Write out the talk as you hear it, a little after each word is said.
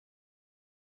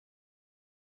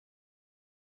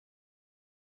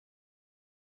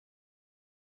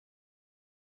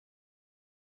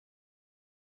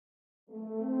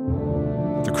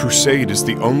The Crusade is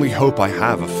the only hope I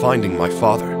have of finding my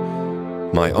father.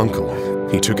 My uncle,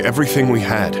 he took everything we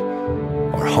had.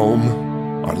 Our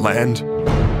home, our land.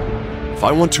 If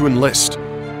I want to enlist,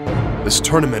 this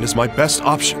tournament is my best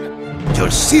option.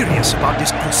 You're serious about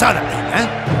this Crusade thing,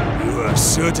 eh? You are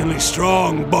certainly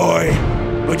strong, boy.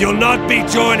 But you'll not be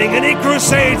joining any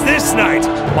crusades this night!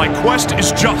 My quest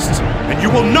is just, and you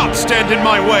will not stand in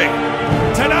my way!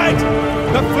 Tonight,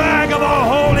 the flag of our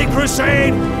holy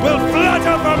crusade will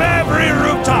flutter from every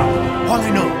rooftop! All I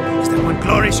know is that when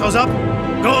glory shows up,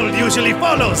 gold usually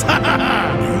follows. You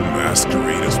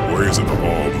masquerade as warriors of the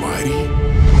Almighty?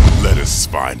 Let us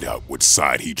find out what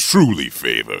side he truly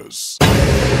favors.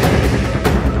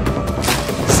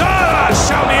 Zara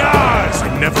shall be ours!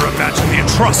 I never imagined the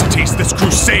atrocities this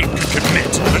crusade could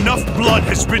commit. Enough blood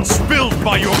has been spilled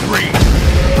by your greed.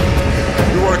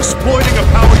 You are exploiting a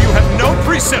power you have no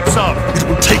precepts of. It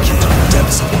will take you to the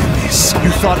depths of the abyss. You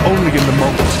thought only in the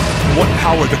moment what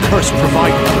power the curse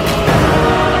provided.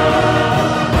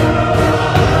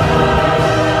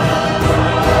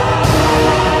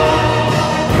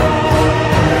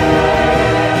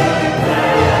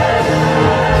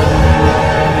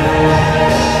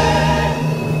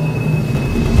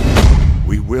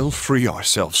 We will free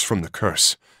ourselves from the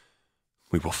curse.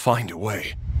 We will find a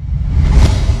way.